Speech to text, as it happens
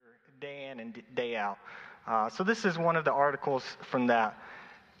day in and day out. So this is one of the articles from that.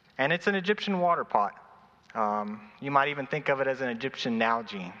 And it's an Egyptian water pot. You might even think of it as an Egyptian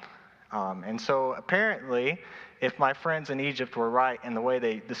Nalgene. And so apparently, if my friends in Egypt were right in the way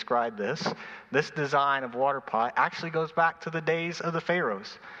they described this design of water pot actually goes back to the days of the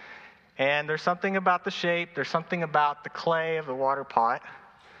pharaohs. And there's something about the shape, there's something about the clay of the water pot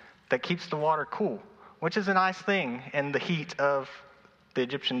that keeps the water cool, which is a nice thing in the heat of the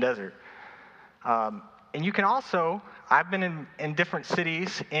Egyptian desert. And you can also, I've been in different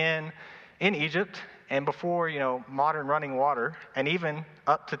cities in Egypt, and before, modern running water, and even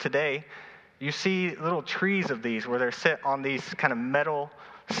up to today, you see little trees of these where they're set on these kind of metal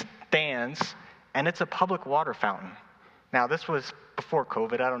stands, and it's a public water fountain. Now, this was before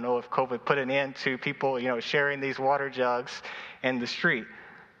COVID. I don't know if COVID put an end to people, sharing these water jugs in the street.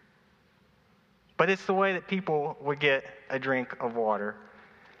 But it's the way that people would get a drink of water.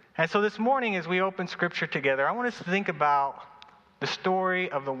 And so this morning, as we open Scripture together, I want us to think about the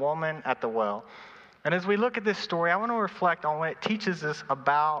story of the woman at the well. And as we look at this story, I want to reflect on what it teaches us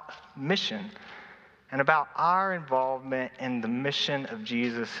about mission and about our involvement in the mission of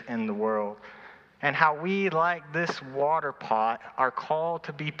Jesus in the world. And how we, like this water pot, are called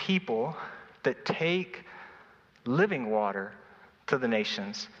to be people that take living water to the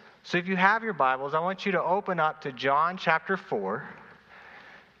nations. So if you have your Bibles, I want you to open up to John chapter 4.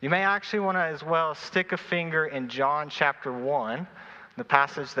 You may actually want to as well stick a finger in John chapter 1, the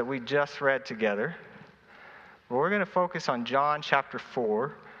passage that we just read together. But we're going to focus on John chapter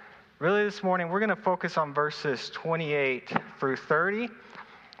 4. Really this morning, we're going to focus on verses 28 through 30.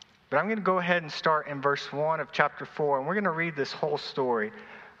 But I'm going to go ahead and start in verse 1 of chapter 4, and we're going to read this whole story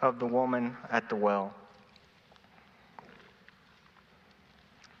of the woman at the well.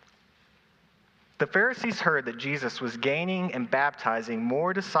 The Pharisees heard that Jesus was gaining and baptizing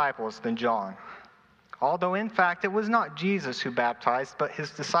more disciples than John, although in fact it was not Jesus who baptized, but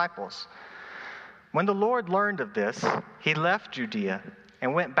his disciples. When the Lord learned of this, he left Judea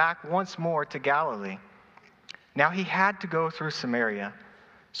and went back once more to Galilee. Now he had to go through Samaria.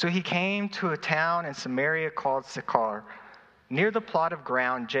 So he came to a town in Samaria called Sychar, near the plot of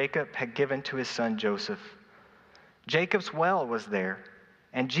ground Jacob had given to his son Joseph. Jacob's well was there,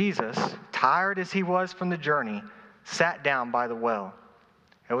 and Jesus, tired as he was from the journey, sat down by the well.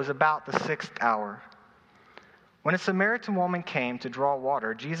 It was about the 6th hour. When a Samaritan woman came to draw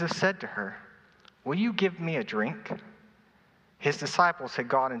water, Jesus said to her, "Will you give me a drink?" His disciples had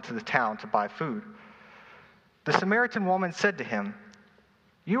gone into the town to buy food. The Samaritan woman said to him,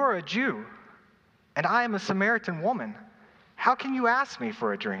 "You are a Jew, and I am a Samaritan woman. How can you ask me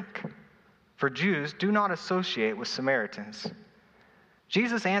for a drink?" For Jews do not associate with Samaritans.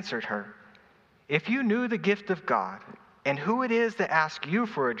 Jesus answered her, "If you knew the gift of God and who it is that asks you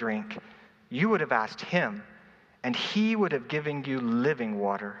for a drink, you would have asked him, and he would have given you living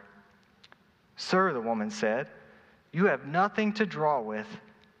water." "Sir," the woman said, "you have nothing to draw with,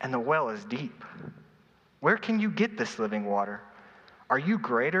 and the well is deep. Where can you get this living water? Are you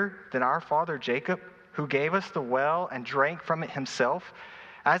greater than our father Jacob, who gave us the well and drank from it himself,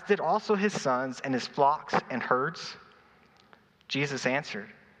 as did also his sons and his flocks and herds?" Jesus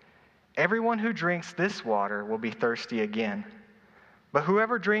answered, "Everyone who drinks this water will be thirsty again. But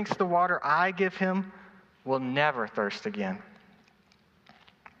whoever drinks the water I give him will never thirst again.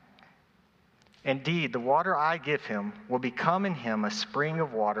 Indeed, the water I give him will become in him a spring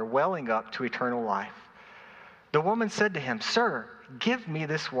of water welling up to eternal life." The woman said to him, "Sir, give me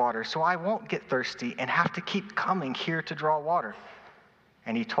this water so I won't get thirsty and have to keep coming here to draw water."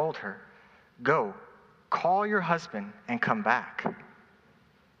 And he told her, "Go, call your husband and come back."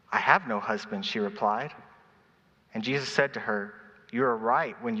 "I have no husband," she replied. And Jesus said to her, "You are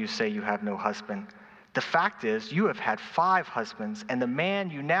right when you say you have no husband. The fact is, you have had 5 husbands, and the man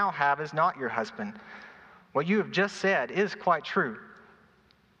you now have is not your husband. What you have just said is quite true."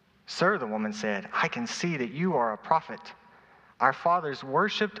 "Sir," the woman said, "I can see that you are a prophet. Our fathers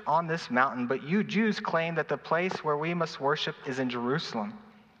worshipped on this mountain, but you Jews claim that the place where we must worship is in Jerusalem."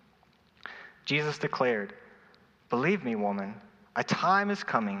 Jesus declared, "Believe me, woman, a time is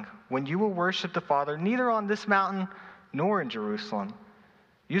coming when you will worship the Father neither on this mountain nor in Jerusalem.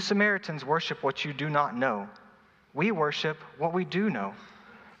 You Samaritans worship what you do not know. We worship what we do know,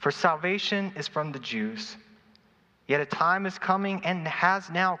 for salvation is from the Jews. Yet a time is coming and has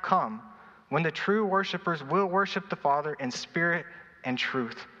now come when the true worshipers will worship the Father in spirit and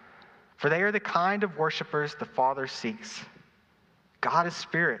truth, for they are the kind of worshipers the Father seeks. God is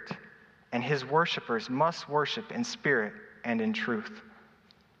spirit, and his worshipers must worship in spirit and in truth."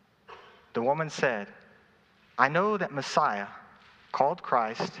 The woman said, "I know that Messiah, called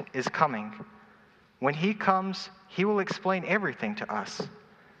Christ, is coming. When he comes, he will explain everything to us."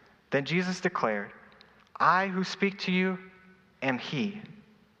 Then Jesus declared, "I who speak to you am he."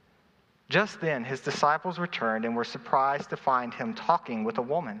 Just then his disciples returned and were surprised to find him talking with a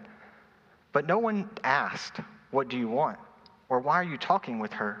woman. But no one asked, "What do you want?" or "Why are you talking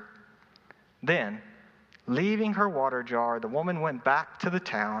with her?" Then, leaving her water jar, the woman went back to the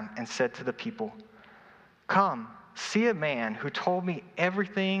town and said to the people, "Come, see a man who told me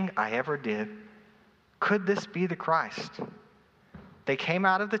everything I ever did. Could this be the Christ?" They came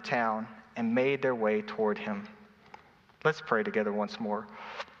out of the town and made their way toward him. Let's pray together once more.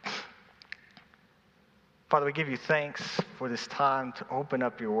 Father, we give you thanks for this time to open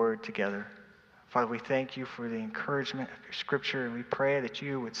up your word together. Father, we thank you for the encouragement of your scripture, and we pray that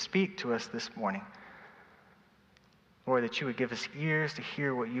you would speak to us this morning. Lord, that you would give us ears to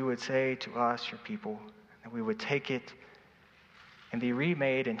hear what you would say to us, your people, that we would take it and be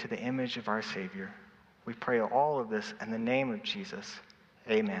remade into the image of our Savior. We pray all of this in the name of Jesus.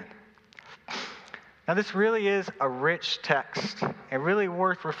 Amen. Now, this really is a rich text and really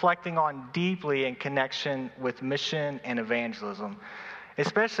worth reflecting on deeply in connection with mission and evangelism,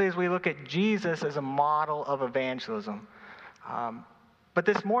 especially as we look at Jesus as a model of evangelism. But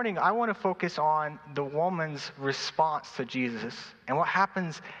this morning, I want to focus on the woman's response to Jesus and what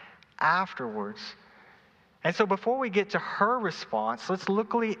happens afterwards. And so before we get to her response, let's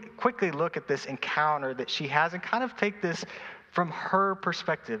quickly look at this encounter that she has and kind of take this from her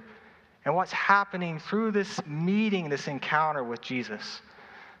perspective and what's happening through this meeting, this encounter with Jesus.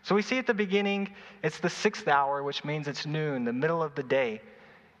 So we see at the beginning, it's the 6th hour, which means it's noon, the middle of the day.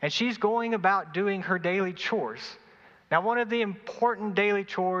 And she's going about doing her daily chores. Now, one of the important daily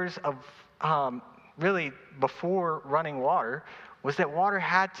chores of really before running water was that water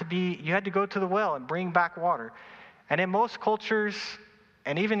you had to go to the well and bring back water. And in most cultures,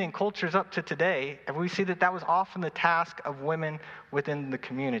 and even in cultures up to today, we see that was often the task of women within the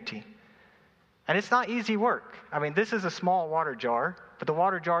community. And it's not easy work. I mean, this is a small water jar, but the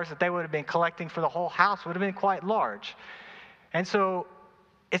water jars that they would have been collecting for the whole house would have been quite large. And so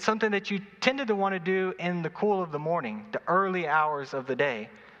it's something that you tended to want to do in the cool of the morning, the early hours of the day.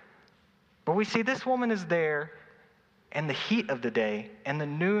 But we see this woman is there in the heat of the day, in the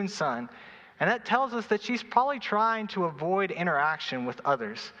noon sun, and that tells us that she's probably trying to avoid interaction with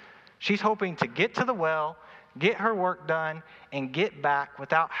others. She's hoping to get to the well, get her work done, and get back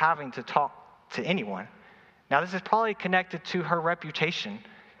without having to talk to anyone. Now, this is probably connected to her reputation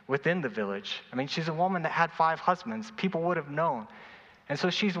within the village. I mean, she's a woman that had 5 husbands. People would have known. And so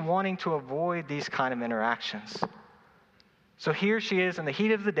she's wanting to avoid these kind of interactions. So here she is in the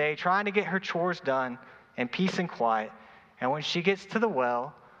heat of the day, trying to get her chores done in peace and quiet. And when she gets to the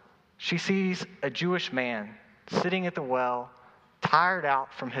well, she sees a Jewish man sitting at the well, tired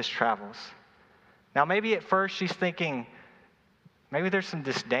out from his travels. Now, maybe at first she's thinking, maybe there's some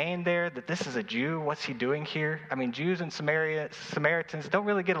disdain there that this is a Jew. What's he doing here? I mean, Jews and Samaritans don't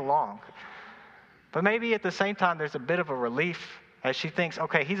really get along. But maybe at the same time, there's a bit of a relief as she thinks,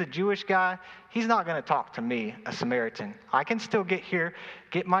 okay, he's a Jewish guy. He's not going to talk to me, a Samaritan. I can still get here,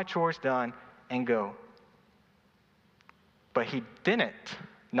 get my chores done, and go. But he didn't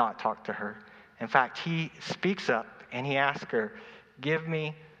not talk to her. In fact, he speaks up and he asks her, "Give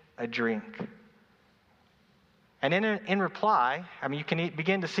me a drink." And in reply, I mean, you can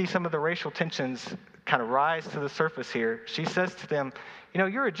begin to see some of the racial tensions kind of rise to the surface here. She says to them,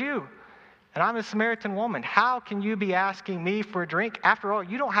 "You're a Jew, and I'm a Samaritan woman. How can you be asking me for a drink? After all,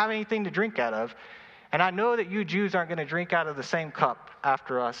 you don't have anything to drink out of. And I know that you Jews aren't going to drink out of the same cup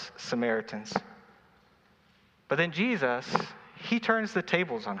after us Samaritans." But then Jesus, he turns the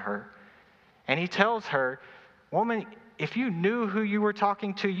tables on her, and he tells her, "Woman, if you knew who you were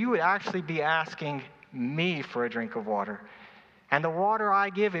talking to, you would actually be asking me for a drink of water. And the water I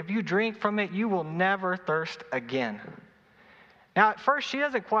give, if you drink from it, you will never thirst again." Now, at first, she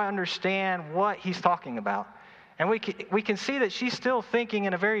doesn't quite understand what he's talking about. And we can see that she's still thinking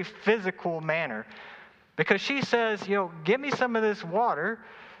in a very physical manner. Because she says, "Give me some of this water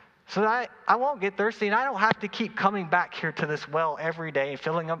so that I won't get thirsty and I don't have to keep coming back here to this well every day,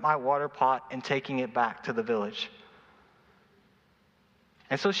 filling up my water pot and taking it back to the village."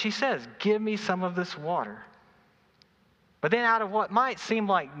 And so she says, "Give me some of this water." But then out of what might seem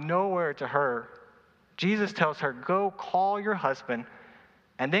like nowhere to her, Jesus tells her, "Go call your husband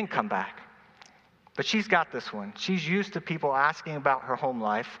and then come back." But she's got this one. She's used to people asking about her home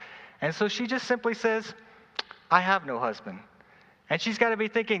life. And so she just simply says, "I have no husband." And she's got to be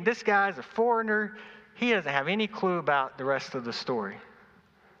thinking, this guy's a foreigner. He doesn't have any clue about the rest of the story.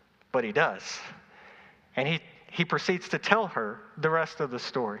 But he does. And he proceeds to tell her the rest of the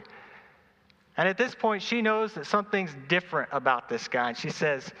story. And at this point, she knows that something's different about this guy. And she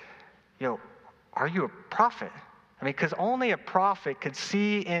says, are you a prophet? I mean, because only a prophet could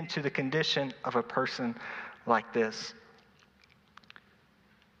see into the condition of a person like this.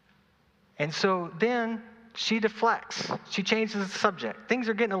 And so then she deflects. She changes the subject. Things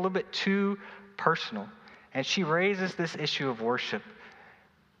are getting a little bit too personal. And she raises this issue of worship.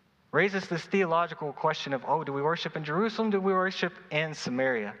 Raises this theological question of, do we worship in Jerusalem? Do we worship in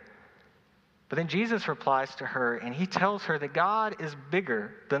Samaria? But then Jesus replies to her, and he tells her that God is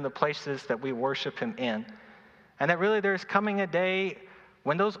bigger than the places that we worship him in. And that really there's coming a day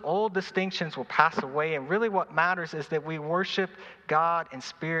when those old distinctions will pass away, and really what matters is that we worship God in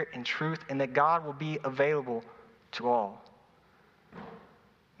spirit and truth, and that God will be available to all.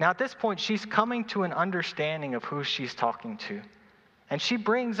 Now at this point, she's coming to an understanding of who she's talking to. And she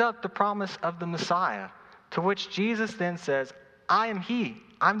brings up the promise of the Messiah, to which Jesus then says, I am he.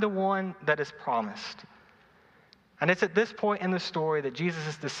 I'm the one that is promised. And it's at this point in the story that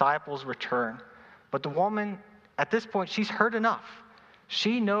Jesus' disciples return. But the woman, at this point, she's heard enough.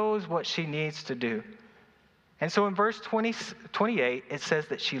 She knows what she needs to do. And so in verse 28, it says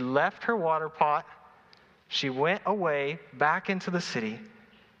that she left her water pot, she went away back into the city,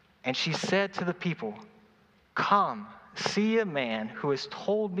 and she said to the people, come, see a man who has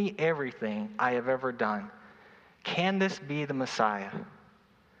told me everything I have ever done. Can this be the Messiah?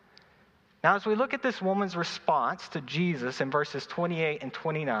 Now, as we look at this woman's response to Jesus in verses 28 and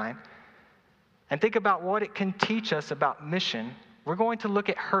 29, and think about what it can teach us about mission, we're going to look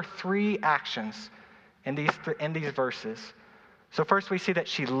at her three actions in these verses. So first we see that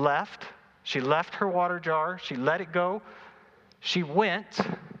she left her water jar, she let it go, she went,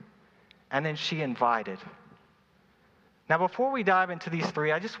 and then she invited. Now, before we dive into these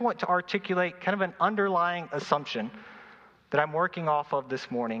three, I just want to articulate kind of an underlying assumption that I'm working off of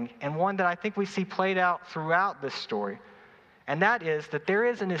this morning, and one that I think we see played out throughout this story. And that is that there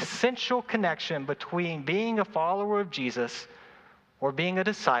is an essential connection between being a follower of Jesus or being a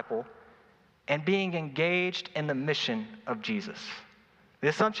disciple and being engaged in the mission of Jesus. The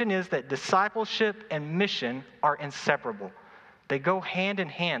assumption is that discipleship and mission are inseparable. They go hand in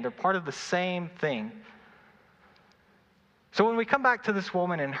hand. They're part of the same thing. So when we come back to this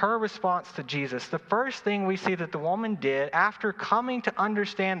woman and her response to Jesus, the first thing we see that the woman did after coming to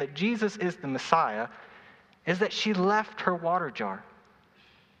understand that Jesus is the Messiah is that she left her water jar.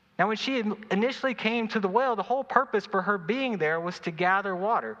 Now, when she initially came to the well, the whole purpose for her being there was to gather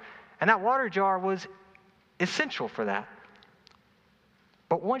water. And that water jar was essential for that.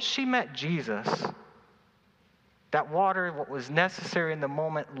 But once she met Jesus, that water, what was necessary in the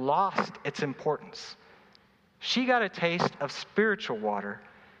moment, lost its importance. She got a taste of spiritual water.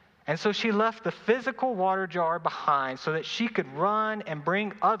 And so she left the physical water jar behind so that she could run and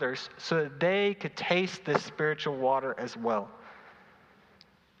bring others so that they could taste this spiritual water as well.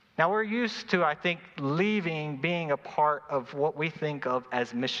 Now, we're used to, I think, leaving being a part of what we think of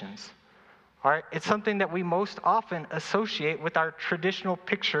as missions. All right? It's something that we most often associate with our traditional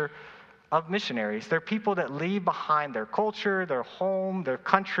picture of missionaries. They're people that leave behind their culture, their home, their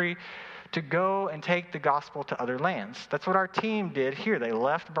country, to go and take the gospel to other lands. That's what our team did here. They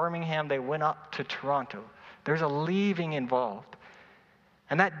left Birmingham, they went up to Toronto. There's a leaving involved.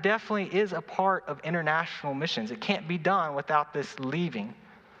 And that definitely is a part of international missions. It can't be done without this leaving.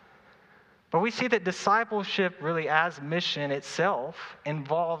 But we see that discipleship really as mission itself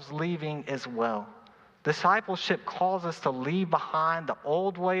involves leaving as well. Discipleship calls us to leave behind the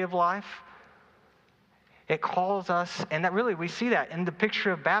old way of life. It calls us, and that really we see that in the picture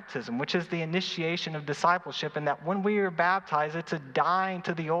of baptism, which is the initiation of discipleship, and that when we are baptized, it's a dying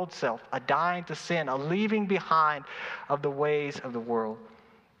to the old self, a dying to sin, a leaving behind of the ways of the world.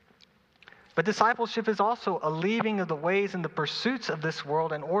 But discipleship is also a leaving of the ways and the pursuits of this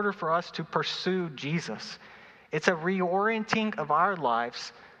world in order for us to pursue Jesus. It's a reorienting of our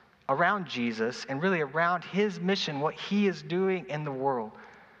lives around Jesus and really around his mission, what he is doing in the world.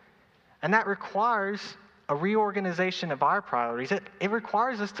 And that requires a reorganization of our priorities. It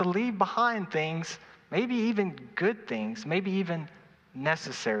requires us to leave behind things, maybe even good things, maybe even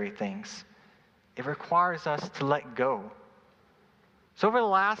necessary things. It requires us to let go. So over the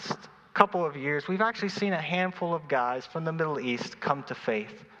last couple of years, we've actually seen a handful of guys from the Middle East come to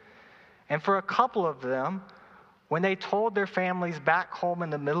faith. And for a couple of them, when they told their families back home in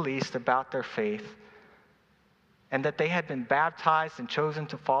the Middle East about their faith and that they had been baptized and chosen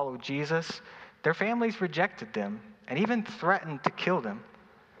to follow Jesus, their families rejected them and even threatened to kill them.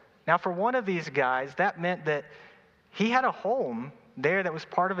 Now, for one of these guys, that meant that he had a home there that was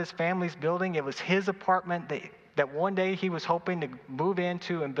part of his family's building. It was his apartment. that one day he was hoping to move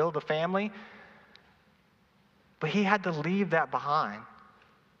into and build a family. But he had to leave that behind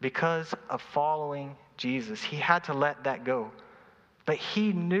because of following Jesus. He had to let that go. But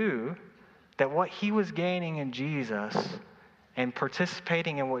he knew that what he was gaining in Jesus and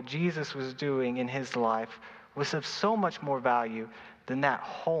participating in what Jesus was doing in his life was of so much more value than that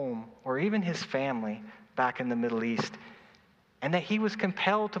home or even his family back in the Middle East. And that he was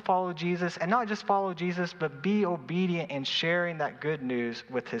compelled to follow Jesus, and not just follow Jesus, but be obedient in sharing that good news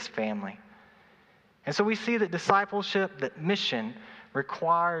with his family. And so we see that discipleship, that mission,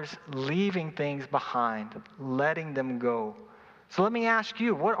 requires leaving things behind, letting them go. So let me ask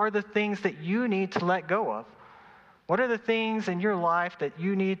you, what are the things that you need to let go of? What are the things in your life that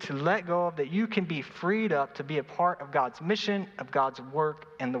you need to let go of, that you can be freed up to be a part of God's mission, of God's work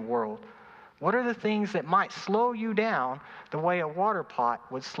in the world? What are the things that might slow you down the way a water pot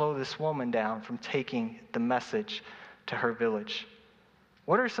would slow this woman down from taking the message to her village?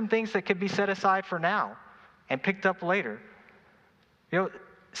 What are some things that could be set aside for now and picked up later?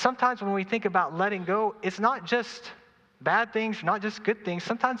 Sometimes when we think about letting go, it's not just bad things, not just good things.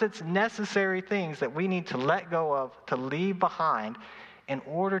 Sometimes it's necessary things that we need to let go of, to leave behind in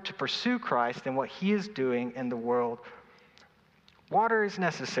order to pursue Christ and what he is doing in the world. Water is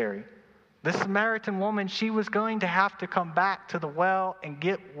necessary. The Samaritan woman, she was going to have to come back to the well and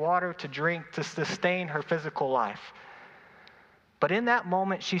get water to drink to sustain her physical life. But in that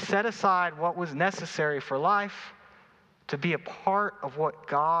moment, she set aside what was necessary for life to be a part of what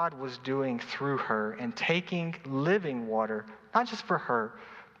God was doing through her and taking living water, not just for her,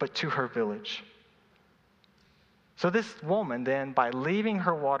 but to her village. So this woman then, by leaving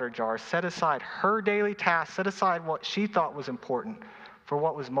her water jar, set aside her daily task, set aside what she thought was important for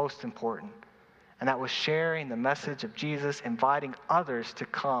what was most important. And that was sharing the message of Jesus, inviting others to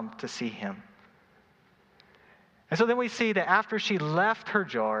come to see him. And so then we see that after she left her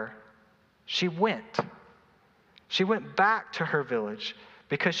jar, she went. She went back to her village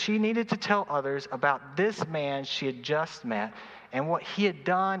because she needed to tell others about this man she had just met and what he had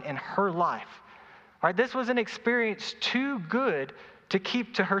done in her life. All right, this was an experience too good to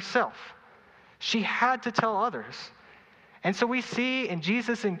keep to herself. She had to tell others. And so we see in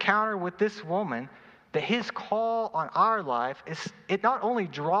Jesus' encounter with this woman that his call on our life it not only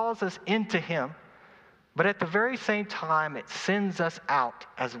draws us into him, but at the very same time, it sends us out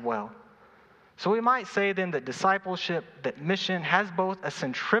as well. So we might say then that discipleship, that mission, has both a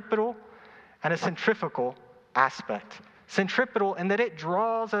centripetal and a centrifugal aspect. Centripetal in that it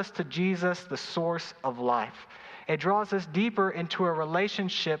draws us to Jesus, the source of life. It draws us deeper into a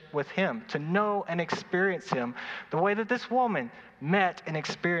relationship with him, to know and experience him, the way that this woman met and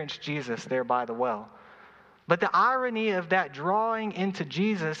experienced Jesus there by the well. But the irony of that drawing into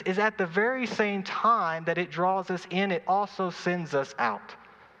Jesus is at the very same time that it draws us in, it also sends us out.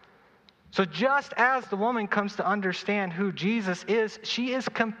 So just as the woman comes to understand who Jesus is, she is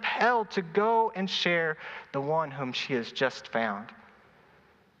compelled to go and share the one whom she has just found.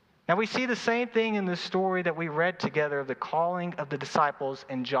 Now we see the same thing in the story that we read together of the calling of the disciples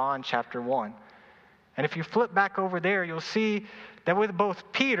in John chapter 1. And if you flip back over there, you'll see that with both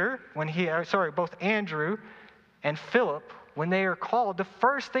both Andrew and Philip, when they are called, the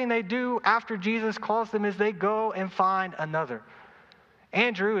first thing they do after Jesus calls them is they go and find another.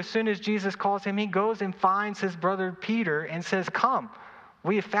 Andrew, as soon as Jesus calls him, he goes and finds his brother Peter and says, "Come,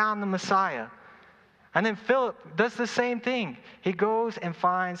 we have found the Messiah." And then Philip does the same thing. He goes and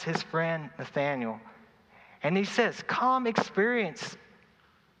finds his friend Nathanael. And he says, "Come experience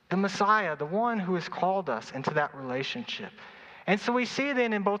the Messiah, the one who has called us into that relationship." And so we see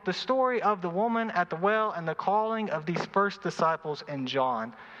then in both the story of the woman at the well and the calling of these first disciples in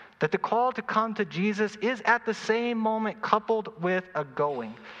John, that the call to come to Jesus is at the same moment coupled with a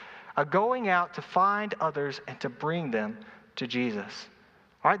going out to find others and to bring them to Jesus.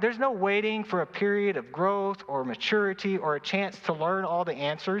 All right, there's no waiting for a period of growth or maturity or a chance to learn all the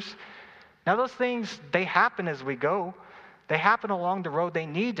answers. Now those things, they happen as we go. They happen along the road. They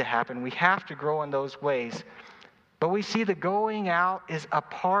need to happen. We have to grow in those ways. But we see the going out is a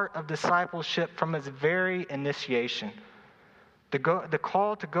part of discipleship from its very initiation. The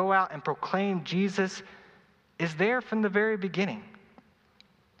call to go out and proclaim Jesus is there from the very beginning.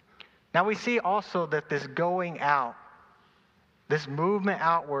 Now we see also that this going out, this movement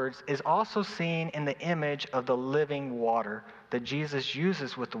outwards, is also seen in the image of the living water that Jesus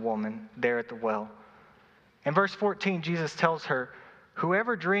uses with the woman there at the well. In verse 14, Jesus tells her,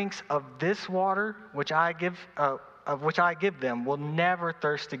 "Whoever drinks of this water which I give them will never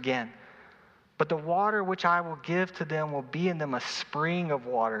thirst again. But the water which I will give to them will be in them a spring of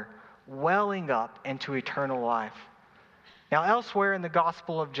water welling up into eternal life. Now, elsewhere in the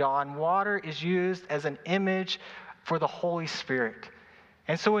Gospel of John, water is used as an image for the Holy Spirit.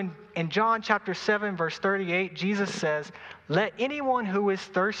 And so in John chapter 7, verse 38, Jesus says, "Let anyone who is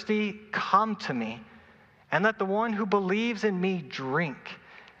thirsty come to me, and let the one who believes in me drink.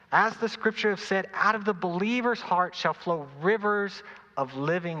 As the scripture has said, out of the believer's heart shall flow rivers of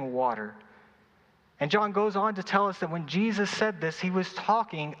living water." And John goes on to tell us that when Jesus said this, he was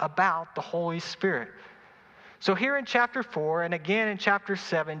talking about the Holy Spirit. So here in chapter 4 and again in chapter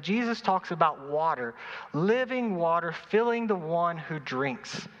 7, Jesus talks about water, living water filling the one who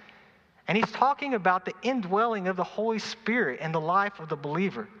drinks. And he's talking about the indwelling of the Holy Spirit in the life of the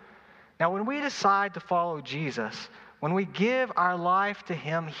believer. Now, when we decide to follow Jesus, when we give our life to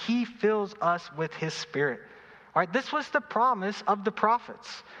him, he fills us with his Spirit. All right, this was the promise of the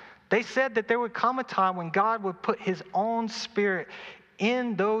prophets. They said that there would come a time when God would put his own Spirit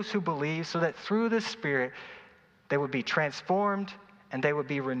in those who believe so that through the Spirit, they would be transformed and they would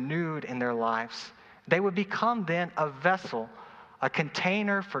be renewed in their lives. They would become then a vessel, a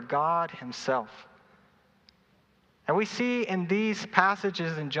container for God himself. And we see in these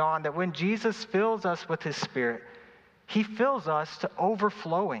passages in John that when Jesus fills us with his Spirit, he fills us to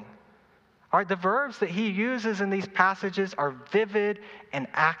overflowing. All right, the verbs that he uses in these passages are vivid and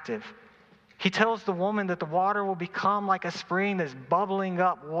active. He tells the woman that the water will become like a spring that's bubbling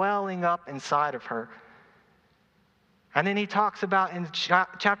up, welling up inside of her. And then he talks about in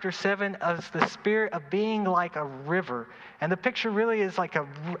chapter 7 of the Spirit of being like a river. And the picture really is like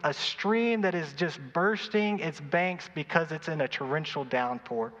a stream that is just bursting its banks because it's in a torrential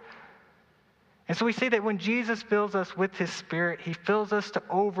downpour. And so we see that when Jesus fills us with his Spirit, he fills us to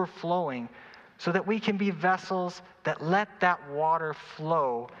overflowing so that we can be vessels that let that water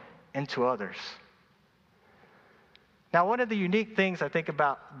flow into others. Now, one of the unique things I think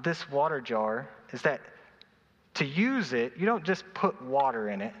about this water jar is that to use it, you don't just put water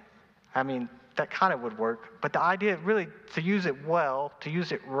in it. I mean, that kind of would work. But the idea really to use it well, to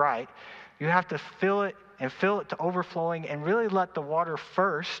use it right, you have to fill it to overflowing and really let the water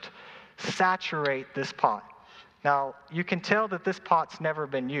first saturate this pot. Now, you can tell that this pot's never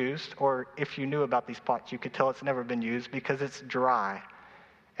been used, or if you knew about these pots, you could tell it's never been used because it's dry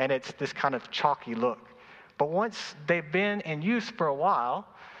and it's this kind of chalky look. But once they've been in use for a while,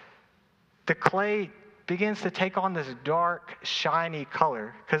 the clay begins to take on this dark, shiny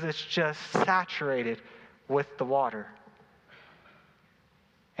color because it's just saturated with the water.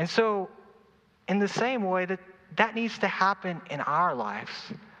 And so, in the same way that needs to happen in our lives,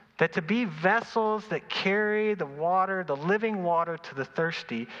 that to be vessels that carry the water, the living water to the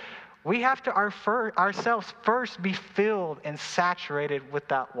thirsty, we have to ourselves first be filled and saturated with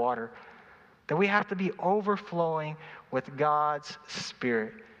that water. That we have to be overflowing with God's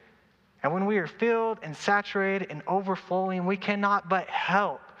Spirit. And when we are filled and saturated and overflowing, we cannot but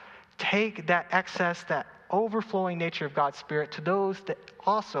help take that excess, that overflowing nature of God's Spirit to those that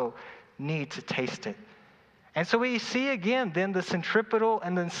also need to taste it. And so we see again then the centripetal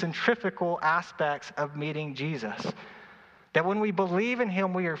and the centrifugal aspects of meeting Jesus. That when we believe in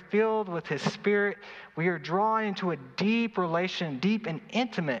him, we are filled with his Spirit. We are drawn into a deep and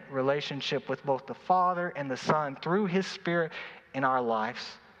intimate relationship with both the Father and the Son through his Spirit in our lives.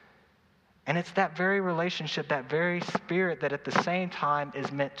 And it's that very relationship, that very Spirit that at the same time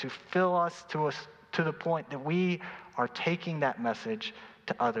is meant to fill us to the point that we are taking that message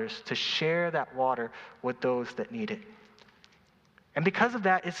to others, to share that water with those that need it. And because of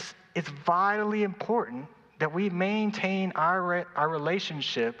that, it's vitally important that we maintain our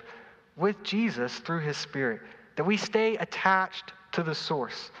relationship with Jesus through his Spirit, that we stay attached to the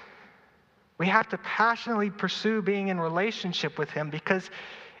source. We have to passionately pursue being in relationship with him because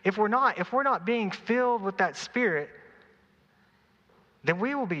if we're not being filled with that Spirit, then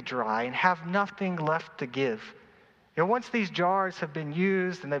we will be dry and have nothing left to give. Once these jars have been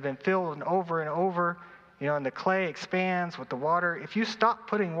used and they've been filled and over, and the clay expands with the water, if you stop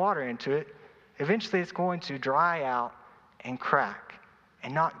putting water into it, eventually it's going to dry out and crack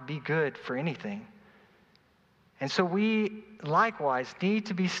and not be good for anything. And so we likewise need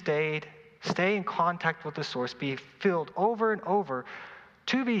to stay in contact with the source, be filled over and over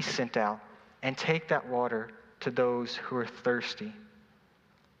to be sent out and take that water to those who are thirsty.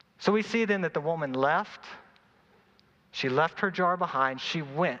 So we see then that the woman left. She left her jar behind. She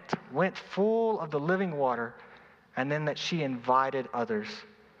went full of the living water, and then that she invited others.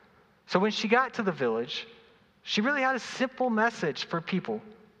 So when she got to the village, she really had a simple message for people.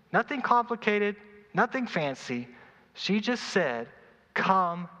 Nothing complicated, nothing fancy. She just said,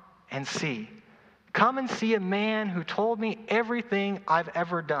 "Come and see. Come and see a man who told me everything I've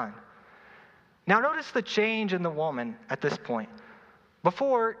ever done." Now notice the change in the woman at this point.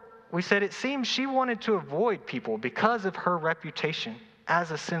 Before, we said it seems she wanted to avoid people because of her reputation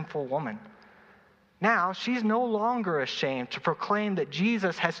as a sinful woman. Now, she's no longer ashamed to proclaim that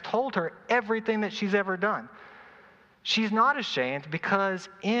Jesus has told her everything that she's ever done. She's not ashamed because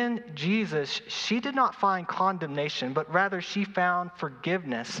in Jesus, she did not find condemnation, but rather she found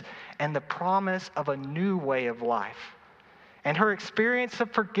forgiveness and the promise of a new way of life. And her experience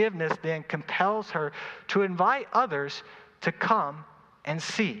of forgiveness then compels her to invite others to come and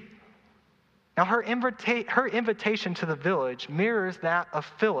see. Now, her invitation to the village mirrors that of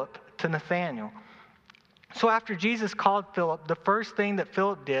Philip to Nathanael. So after Jesus called Philip, the first thing that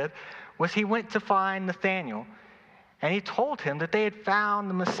Philip did was he went to find Nathanael. And he told him that they had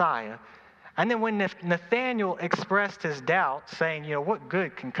found the Messiah. And then when Nathanael expressed his doubt, saying, what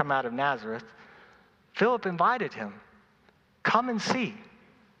good can come out of Nazareth? Philip invited him, come and see.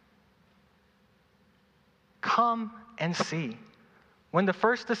 Come and see. When the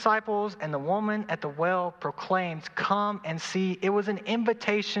first disciples and the woman at the well proclaimed, come and see, it was an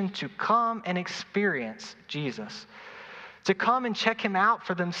invitation to come and experience Jesus, to come and check him out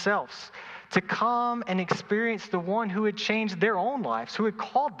for themselves, to come and experience the one who had changed their own lives, who had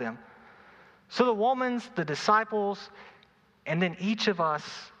called them. So the woman, the disciples, and then each of us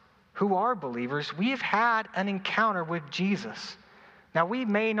who are believers, we have had an encounter with Jesus. Now, we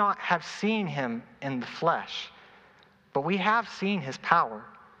may not have seen him in the flesh, but we have seen his power.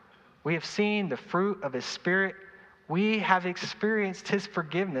 We have seen the fruit of his Spirit. We have experienced his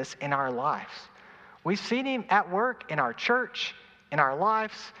forgiveness in our lives. We've seen him at work in our church, in our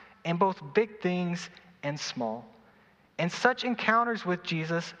lives, in both big things and small. And such encounters with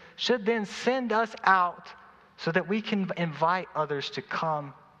Jesus should then send us out so that we can invite others to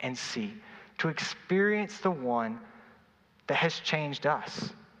come and see, to experience the one that has changed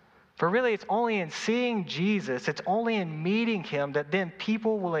us. For really, it's only in seeing Jesus, it's only in meeting him that then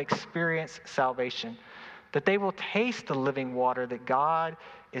people will experience salvation, that they will taste the living water that God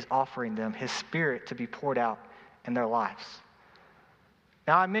is offering them, his Spirit to be poured out in their lives.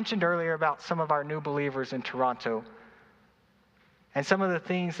 Now, I mentioned earlier about some of our new believers in Toronto and some of the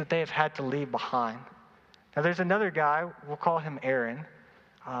things that they have had to leave behind. Now, there's another guy, we'll call him Aaron,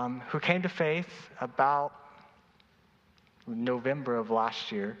 who came to faith about November of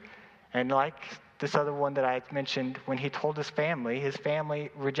last year. And like this other one that I mentioned, when he told his family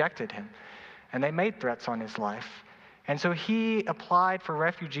rejected him. And they made threats on his life. And so he applied for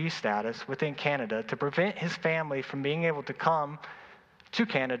refugee status within Canada to prevent his family from being able to come to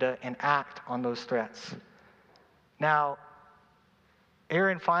Canada and act on those threats. Now,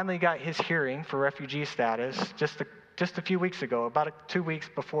 Aaron finally got his hearing for refugee status just a few weeks ago, about 2 weeks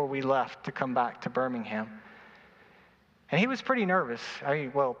before we left to come back to Birmingham. And he was pretty nervous.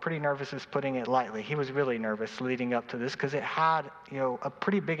 Pretty nervous is putting it lightly. He was really nervous leading up to this because it had, a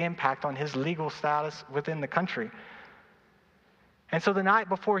pretty big impact on his legal status within the country. And so the night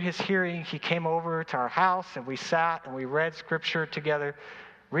before his hearing, he came over to our house and we sat and we read scripture together,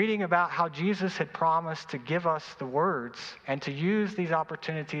 reading about how Jesus had promised to give us the words and to use these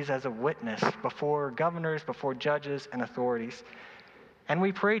opportunities as a witness before governors, before judges and authorities. And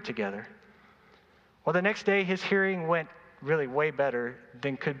we prayed together. Well, the next day his hearing went really way better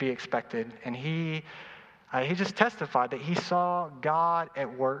than could be expected. And he just testified that he saw God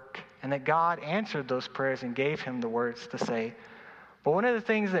at work and that God answered those prayers and gave him the words to say. But one of the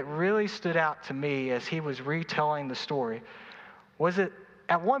things that really stood out to me as he was retelling the story was that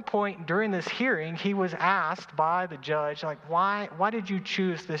at one point during this hearing, he was asked by the judge, why did you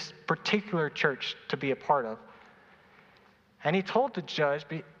choose this particular church to be a part of? And he told the judge,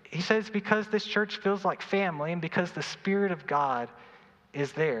 he says, because this church feels like family and because the Spirit of God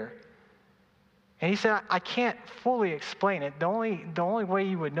is there. And he said, I can't fully explain it. The only way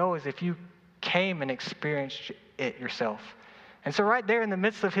you would know is if you came and experienced it yourself. And so right there in the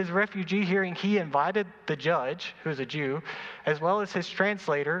midst of his refugee hearing, he invited the judge, who's a Jew, as well as his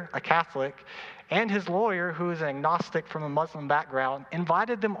translator, a Catholic, and his lawyer, who is an agnostic from a Muslim background,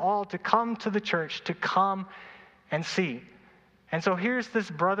 invited them all to come to the church, to come and see. And so here's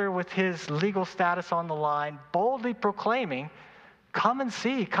this brother with his legal status on the line, boldly proclaiming, come and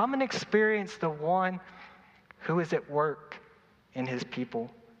see, come and experience the one who is at work in his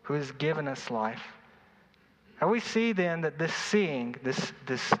people, who has given us life. And we see then that this seeing, this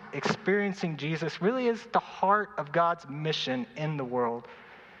experiencing Jesus really is the heart of God's mission in the world.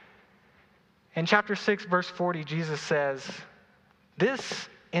 In chapter 6, verse 40, Jesus says, "This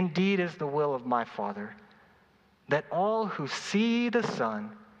indeed is the will of my Father, that all who see the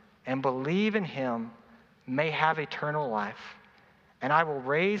Son and believe in him may have eternal life, and I will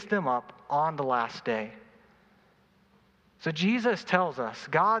raise them up on the last day. So Jesus tells us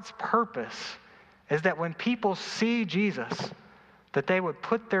God's purpose is that when people see Jesus, that they would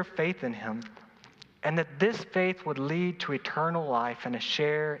put their faith in him, and that this faith would lead to eternal life and a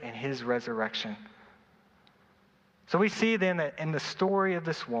share in his resurrection. So we see then that in the story of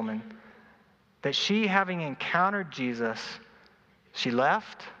this woman, that she, having encountered Jesus, she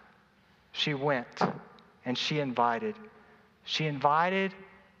left, she went, and she invited. She invited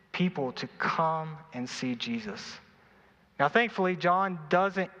people to come and see Jesus. Now, thankfully, John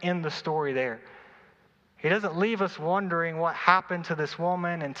doesn't end the story there. He doesn't leave us wondering what happened to this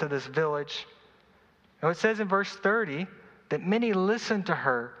woman and to this village. Now, it says in verse 30 that many listened to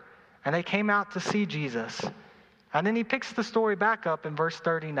her and they came out to see Jesus. And then he picks the story back up in verse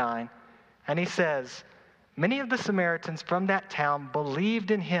 39 and he says, many of the Samaritans from that town believed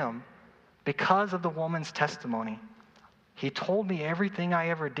in him because of the woman's testimony. He told me everything I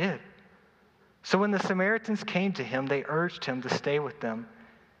ever did. So when the Samaritans came to him, they urged him to stay with them.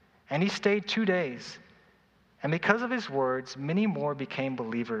 And he stayed 2 days. And because of his words, many more became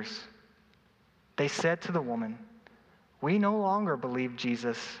believers. They said to the woman, we no longer believe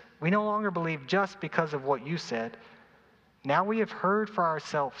Jesus. We no longer believe just because of what you said. Now we have heard for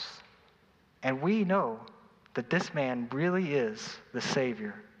ourselves, and we know that this man really is the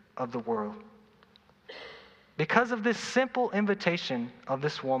Savior of the world. Because of this simple invitation of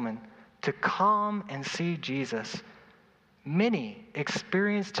this woman to come and see Jesus, many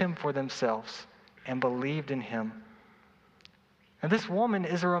experienced him for themselves and believed in him. And this woman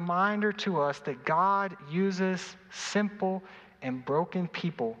is a reminder to us that God uses simple and broken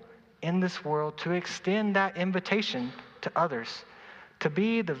people in this world to extend that invitation to others, to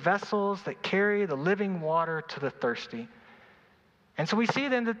be the vessels that carry the living water to the thirsty. And so we see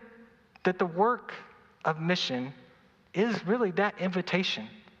then that the work of mission is really that invitation.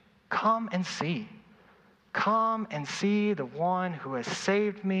 Come and see. Come and see the one who has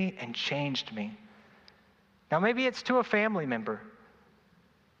saved me and changed me. Now maybe it's to a family member.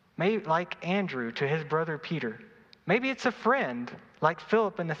 Maybe like Andrew to his brother Peter. Maybe it's a friend like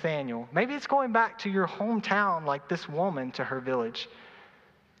Philip and Nathaniel. Maybe it's going back to your hometown like this woman to her village.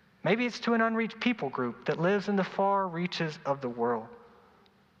 Maybe it's to an unreached people group that lives in the far reaches of the world.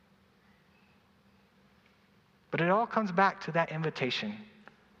 But it all comes back to that invitation.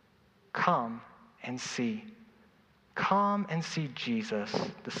 Come and see. Come and see Jesus,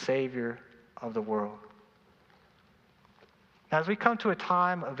 the Savior of the world. Now, as we come to a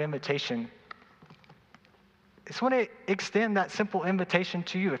time of invitation, I just want to extend that simple invitation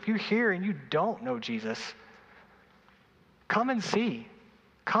to you. If you're here and you don't know Jesus, come and see.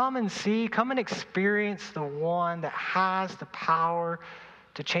 Come and see. Come and experience the one that has the power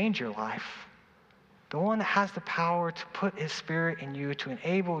to change your life. The one that has the power to put his Spirit in you, to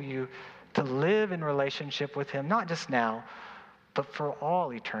enable you to live in relationship with him, not just now, but for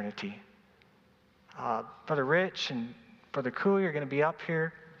all eternity. Brother Rich and Brother Cooley are going to be up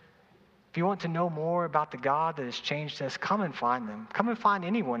here. If you want to know more about the God that has changed us, come and find them. Come and find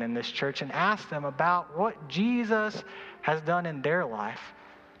anyone in this church and ask them about what Jesus has done in their life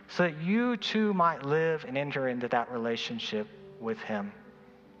so that you too might live and enter into that relationship with him.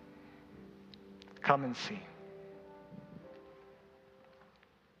 Come and see.